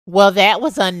Well, that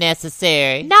was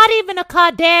unnecessary. Not even a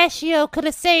Kardashian could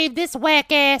have saved this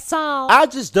whack-ass song. I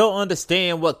just don't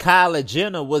understand what Kylie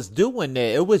Jenner was doing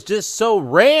there. It was just so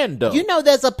random. You know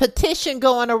there's a petition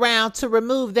going around to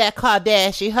remove that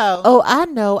Kardashian hoe. Oh, I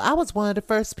know. I was one of the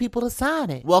first people to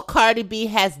sign it. Well, Cardi B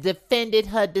has defended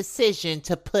her decision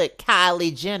to put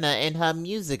Kylie Jenner in her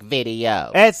music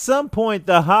video. At some point,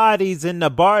 the Hardys and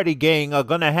the Barty gang are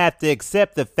gonna have to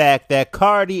accept the fact that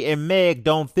Cardi and Meg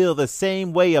don't feel the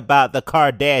same way about the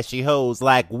Kardashian hoes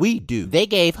like we do. They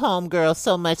gave homegirl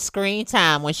so much screen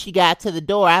time when she got to the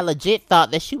door, I legit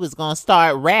thought that she was gonna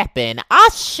start rapping.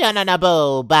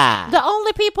 Ashanaboba. The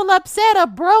only people upset are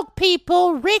broke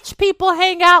people. Rich people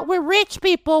hang out with rich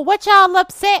people. What y'all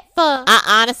upset for? I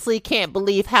honestly can't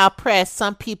believe how pressed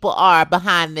some people are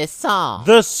behind this song.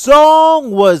 The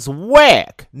song was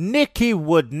whack. Nicki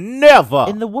would never.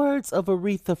 In the words of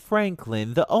Aretha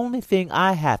Franklin, the only thing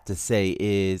I have to say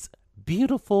is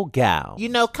beautiful gal. You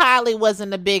know, Kylie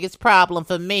wasn't the biggest problem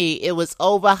for me. It was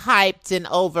overhyped and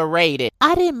overrated.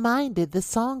 I didn't mind it. The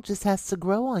song just has to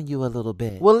grow on you a little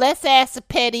bit. Well, let's ask the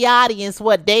petty audience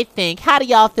what they think. How do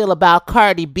y'all feel about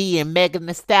Cardi B and Megan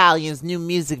Thee Stallion's new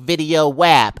music video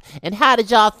WAP? And how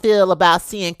did y'all feel about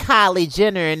seeing Kylie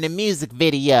Jenner in the music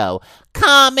video?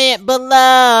 Comment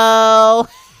below.